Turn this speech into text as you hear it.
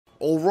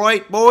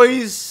Alright,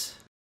 boys.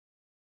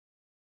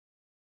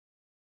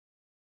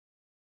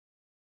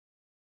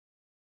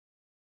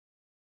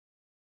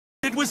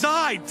 It was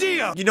I,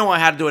 Dia! You know I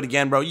had to do it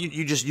again, bro.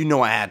 You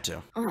know I had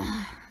to.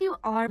 You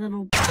are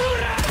little.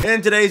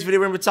 In today's video,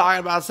 we're going to be talking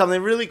about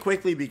something really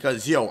quickly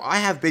because, yo, I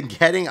have been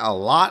getting a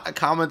lot of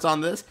comments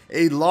on this,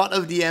 a lot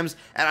of DMs,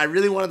 and I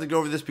really wanted to go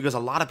over this because a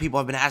lot of people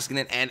have been asking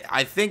it, and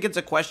I think it's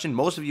a question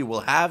most of you will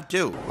have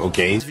too.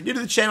 Okay. If you're new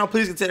to the channel,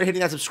 please consider hitting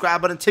that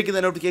subscribe button, ticking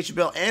that notification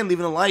bell, and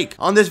leaving a like.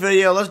 On this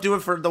video, let's do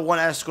it for the One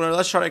Escanor.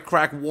 Let's try to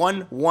crack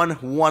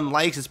 111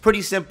 likes. It's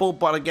pretty simple,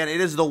 but again, it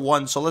is the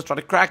one, so let's try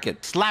to crack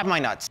it. Slap my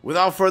nuts.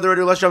 Without further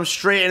ado, let's jump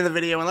straight into the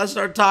video and let's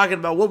start talking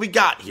about what we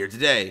got here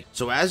today.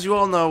 So as you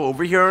all know,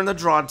 over here in the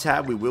draw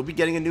tab, we will be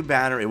getting a new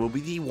banner. It will be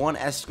the One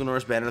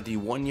Escanor Banner, the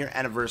 1-year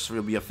anniversary.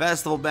 It will be a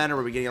festival banner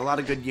where we're getting a lot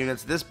of good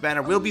units. This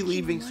banner will be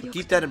leaving, so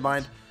keep that in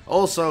mind.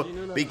 Also,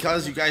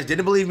 because you guys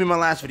didn't believe me in my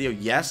last video,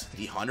 yes,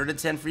 the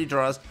 110 free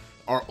draws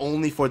are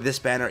only for this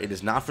banner. It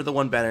is not for the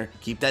one banner.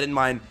 Keep that in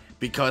mind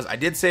because I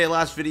did say it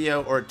last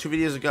video or 2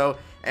 videos ago,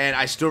 and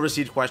I still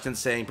received questions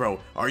saying, bro,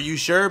 are you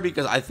sure?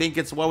 Because I think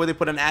it's, why would they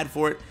put an ad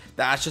for it?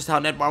 That's just how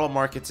Netmarble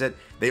markets it.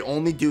 They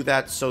only do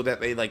that so that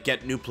they like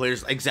get new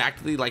players,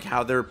 exactly like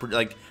how they're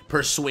like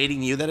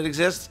persuading you that it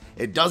exists.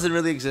 It doesn't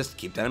really exist.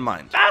 Keep that in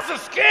mind. That's a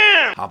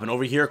scam! Hopping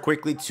over here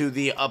quickly to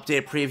the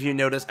update preview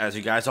notice. As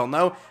you guys all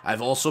know,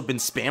 I've also been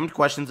spammed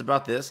questions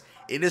about this.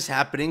 It is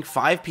happening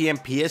 5 p.m.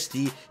 PST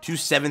to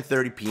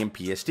 7:30 p.m.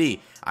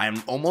 PST. I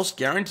am almost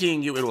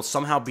guaranteeing you it will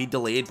somehow be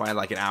delayed by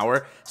like an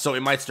hour. So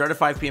it might start at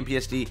 5 p.m.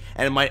 PST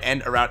and it might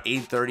end around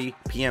 8:30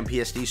 p.m.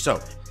 PST.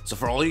 So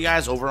for all you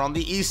guys over on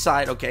the east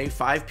side, okay,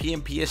 5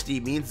 p.m. PST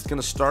means it's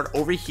going to start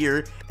over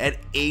here at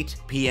 8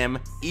 p.m.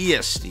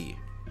 EST.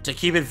 To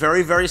keep it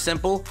very, very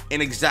simple,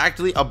 in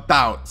exactly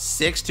about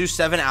 6 to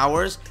 7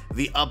 hours,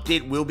 the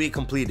update will be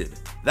completed.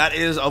 That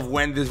is of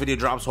when this video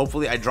drops.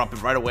 Hopefully, I drop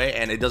it right away,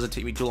 and it doesn't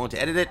take me too long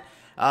to edit it,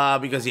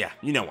 because, yeah,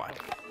 you know why.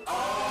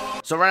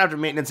 So right after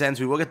maintenance ends,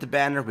 we will get the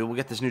banner, we will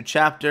get this new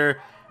chapter,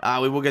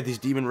 we will get these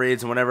demon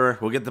raids and whatever.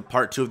 We'll get the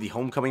part 2 of the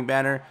homecoming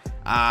banner.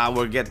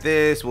 We'll get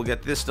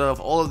this stuff,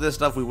 all of this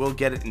stuff. We will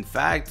get it. In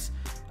fact,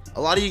 a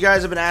lot of you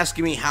guys have been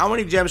asking me, how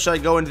many gems should I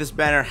go into this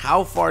banner?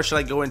 How far should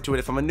I go into it?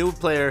 If I'm a new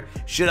player,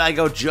 should I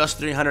go just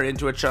 300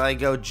 into it? Should I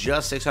go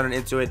just 600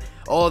 into it?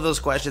 All of those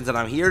questions, and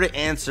I'm here to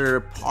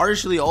answer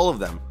partially all of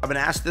them. I've been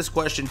asked this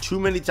question too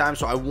many times,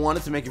 so I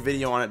wanted to make a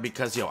video on it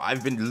because, yo,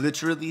 I've been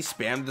literally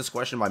spammed this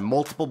question by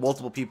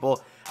multiple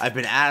people. I've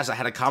been asked. I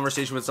had a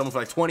conversation with someone for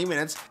like 20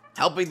 minutes,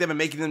 helping them and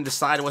making them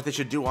decide what they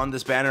should do on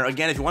this banner.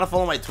 Again, if you want to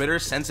follow my Twitter,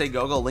 Sensei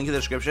Gogo, link in the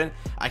description.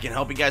 I can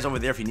help you guys over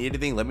there. If you need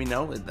anything, let me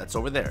know. That's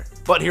over there.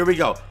 But here we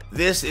go.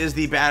 This is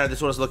the banner. This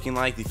is what it's looking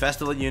like. The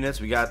festival units.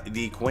 We got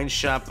the coin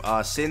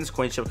shop sins,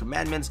 coin shop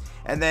commandments,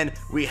 and then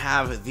we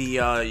have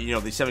the you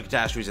know, the 7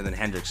 catastrophes and then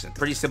Hendrickson.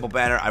 Pretty simple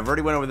banner. I've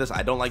already went over this.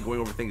 I don't like going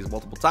over things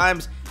multiple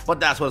times, but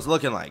that's what it's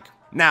looking like.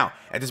 Now,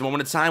 at this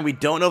moment in time, we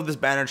don't know if this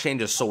banner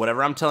changes, so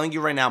whatever I'm telling you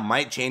right now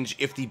might change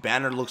if the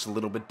banner looks a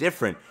little bit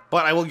different.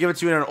 But I will give it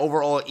to you in an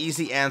overall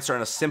easy answer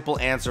and a simple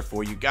answer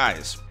for you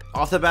guys.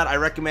 Off the bat, I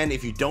recommend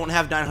if you don't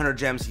have 900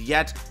 gems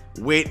yet,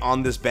 wait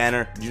on this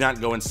banner. Do not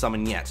go and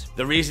summon yet.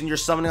 The reason you're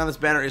summoning on this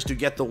banner is to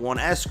get the One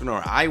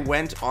Escanor. I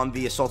went on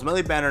the Assault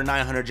Mode banner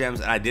 900 gems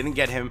and I didn't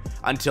get him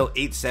until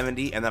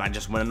 870, and then I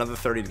just went another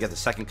 30 to get the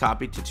second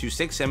copy to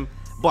 2/6 him.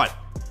 But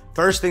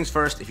first things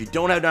first, if you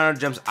don't have 900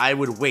 gems, I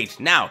would wait.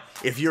 Now,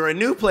 if you're a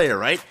new player,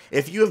 right?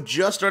 If you have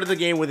just started the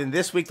game within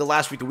this week, the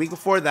last week, the week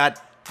before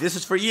that, this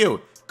is for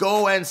you.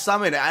 Go and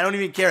summon. I don't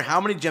even care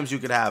how many gems you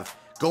could have.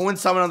 Go and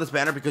summon on this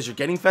banner because you're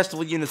getting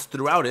festival units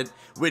throughout it,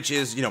 which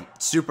is, you know,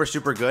 super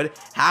good.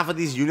 Half of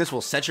these units will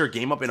set your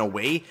game up in a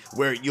way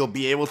where you'll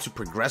be able to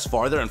progress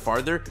farther and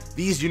farther.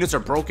 These units are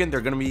broken.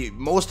 They're going to be,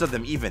 most of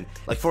them even.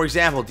 Like, for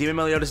example, Demon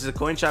Meliodas is a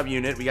coin shop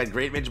unit. We got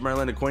Great Mage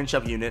Merlin, a coin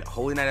shop unit.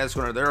 Holy Knight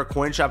Escanor, there are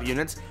coin shop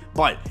units.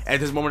 But at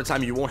this moment in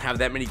time, you won't have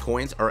that many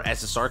coins or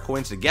SSR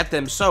coins to get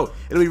them. So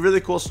it'll be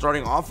really cool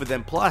starting off with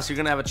them. Plus, you're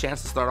going to have a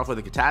chance to start off with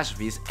the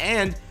catastrophes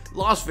and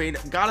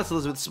LostVayne, Goddess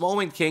Elizabeth,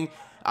 Smallwing King,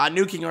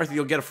 New King Arthur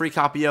you'll get a free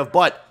copy of,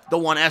 but the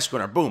One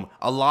Escanor, boom,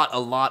 a lot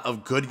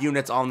of good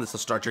units on this to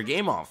start your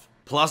game off.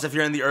 Plus, if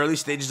you're in the early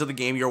stages of the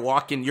game, you're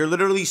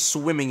literally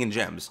swimming in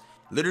gems.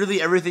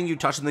 Literally everything you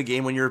touch in the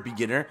game when you're a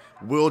beginner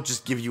will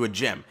just give you a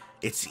gem.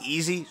 It's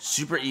easy,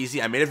 super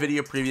easy. I made a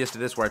video previous to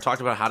this where I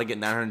talked about how to get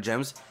 900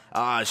 gems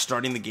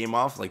starting the game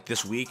off like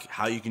this week,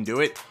 how you can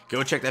do it.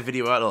 Go check that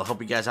video out. It'll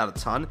help you guys out a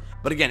ton.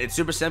 But again, it's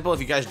super simple. If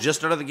you guys just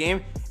started the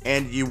game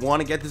and you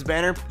want to get this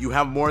banner, you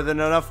have more than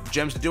enough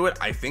gems to do it.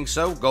 I think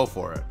so. Go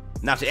for it.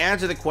 Now, to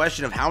answer the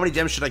question of how many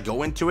gems should I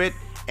go into it,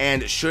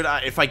 and should I,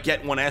 if I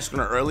get One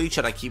Escanor early,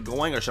 should I keep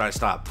going or should I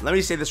stop? Let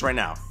me say this right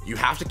now. You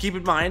have to keep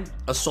in mind,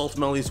 Assault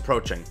Mode is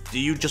approaching. Do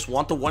you just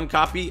want the 1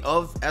 copy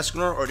of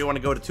Escanor, or do you want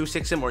to go to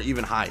 2/6 him or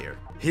even higher?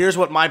 Here's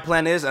what my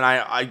plan is, and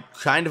I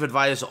kind of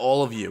advise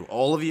all of you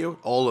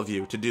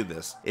to do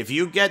this. If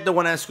you get the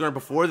One Escanor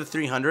before the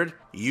 300,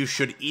 you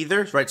should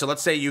either, right, so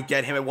let's say you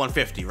get him at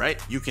 150,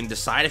 right? You can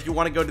decide if you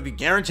want to go to the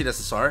guaranteed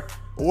SSR,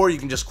 or you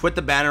can just quit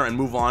the banner and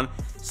move on,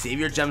 save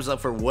your gems up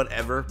for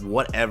whatever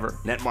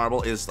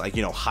Netmarble is, like,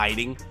 you know,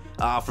 hiding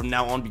from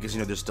now on, because, you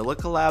know, there's still a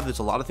collab, there's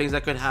a lot of things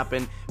that could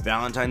happen.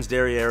 Valentine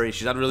Derieri,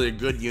 she's not really a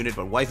good unit,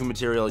 but waifu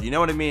material, you know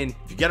what I mean?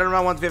 If you get it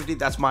around 150,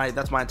 that's my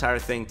entire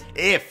thing.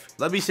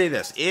 Let me say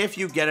this, if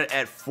you get it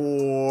at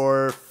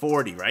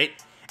 440, right,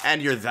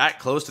 and you're that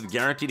close to the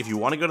guaranteed, if you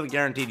want to go to the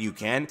guaranteed, you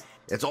can.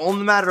 It's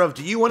only a matter of,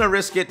 do you want to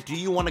risk it? Do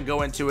you want to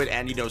go into it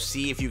and, you know,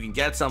 see if you can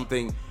get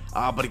something?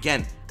 But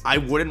again, I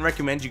wouldn't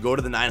recommend you go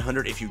to the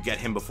 900 if you get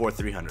him before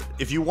 300.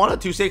 If you want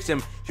to 2-6 him,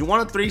 if you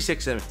want to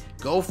 3-6 him,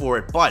 go for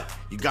it. But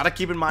you got to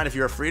keep in mind, if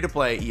you're a free to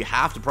play, you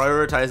have to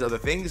prioritize other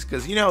things,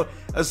 because, you know,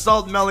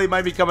 Assault Melly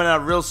might be coming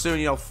out real soon,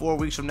 you know, 4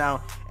 weeks from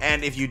now.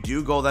 And if you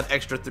do go that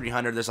extra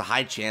 300, there's a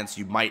high chance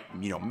you might,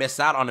 you know, miss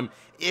out on him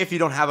if you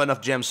don't have enough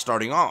gems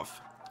starting off.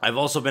 I've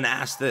also been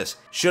asked this: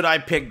 should I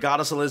pick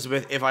Goddess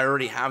Elizabeth if I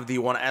already have the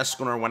One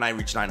Escanor when I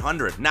reach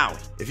 900? Now,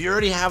 if you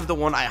already have the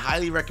one, I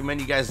highly recommend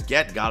you guys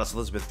get Goddess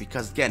Elizabeth,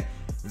 because again,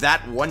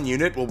 that one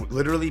unit will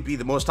literally be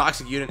the most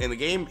toxic unit in the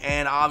game,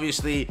 and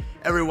obviously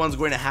everyone's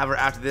going to have her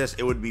after this.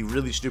 It would be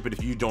really stupid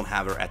if you don't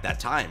have her at that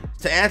time.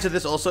 To answer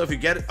this also, if you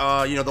get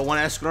you know, the One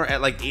Escanor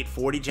at like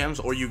 840 gems,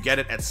 or you get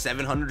it at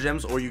 700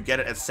 gems, or you get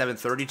it at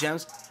 730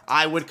 gems,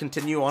 I would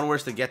continue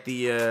onwards to get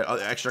the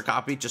extra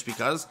copy, just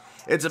because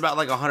it's about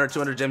like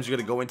 100-200 gems you're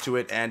going to go into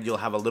it, and you'll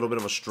have a little bit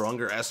of a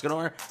stronger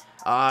Escanor.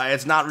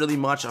 It's not really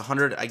much,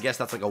 100, I guess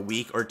that's like a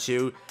week or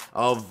two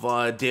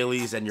of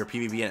dailies and your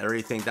PvP and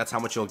everything. That's how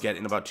much you'll get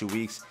in about 2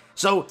 weeks.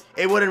 So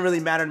it wouldn't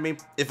really matter to me.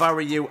 If I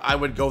were you, I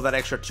would go that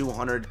extra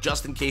 200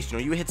 just in case, you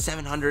know, you hit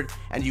 700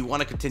 and you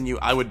want to continue.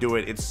 I would do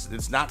it.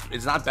 It's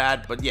not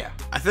bad, but yeah.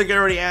 I think I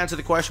already answered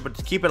the question, but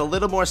to keep it a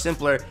little more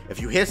simpler, if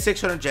you hit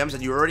 600 gems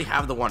and you already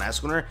have the One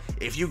Escanor,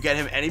 if you get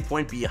him any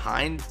point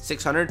behind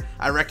 600,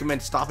 I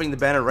recommend stopping the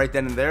banner right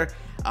then and there.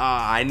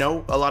 I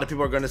know a lot of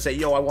people are going to say,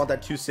 yo, I want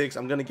that 2-6,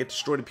 I'm going to get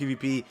destroyed in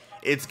PvP.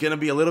 It's going to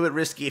be a little bit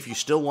risky if you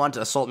still want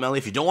Assault Melee.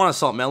 If you don't want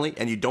Assault Melee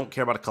and you don't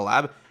care about a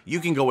collab, you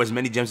can go as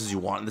many gems as you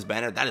want in this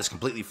banner. That is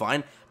completely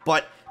fine.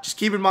 But just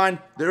keep in mind,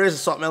 there is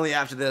Assault Melee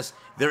after this.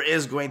 There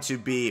is going to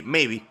be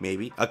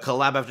maybe a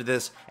collab after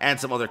this, and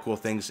some other cool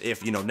things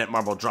if, you know,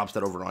 Netmarble drops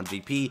that over on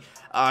GP.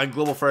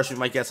 Global First, we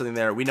might get something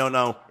there. We don't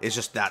know. It's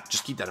just that.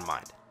 Just keep that in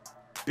mind.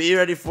 Be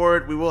ready for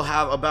it. We will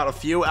have about a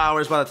few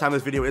hours by the time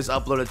this video is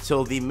uploaded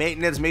till the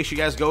maintenance. Make sure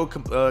you guys go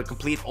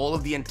complete all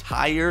of the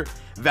entire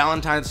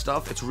Valentine's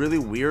stuff. It's really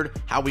weird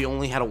how we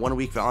only had a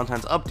 1-week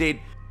Valentine's update.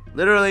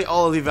 Literally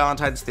all of the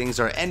Valentine's things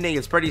are ending.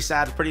 It's pretty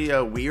sad, pretty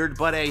weird,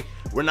 but hey,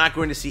 we're not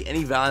going to see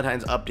any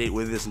Valentine's update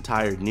with this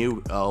entire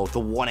new the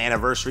 1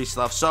 anniversary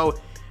stuff. So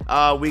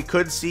we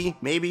could see,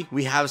 maybe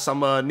we have some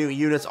new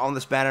units on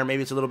this banner.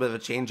 Maybe it's a little bit of a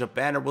change up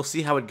banner. We'll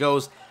see how it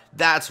goes.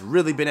 That's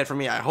really been it for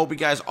me. I hope you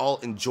guys all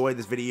enjoyed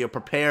this video.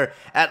 Prepare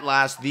at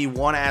last. The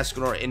One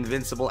Escanor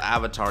Invincible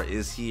Avatar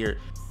is here.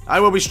 I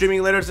will be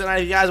streaming later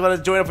tonight. If you guys want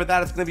to join up for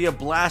that, it's going to be a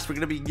blast. We're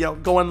going to be, you know,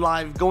 going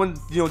live, doing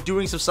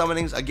some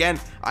summonings. Again,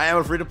 I am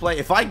a free to play.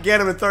 If I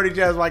get him in 30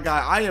 gems, my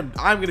guy,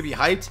 I'm going to be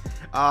hyped.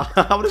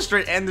 I'm going to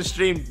straight end the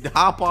stream,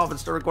 hop off, and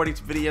start recording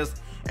some videos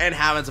and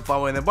having some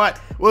fun with them. But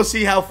we'll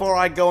see how far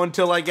I go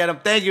until I get him.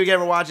 Thank you again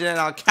for watching, and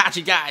I'll catch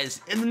you guys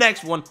in the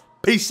next one.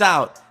 Peace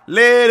out.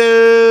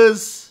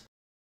 Laters.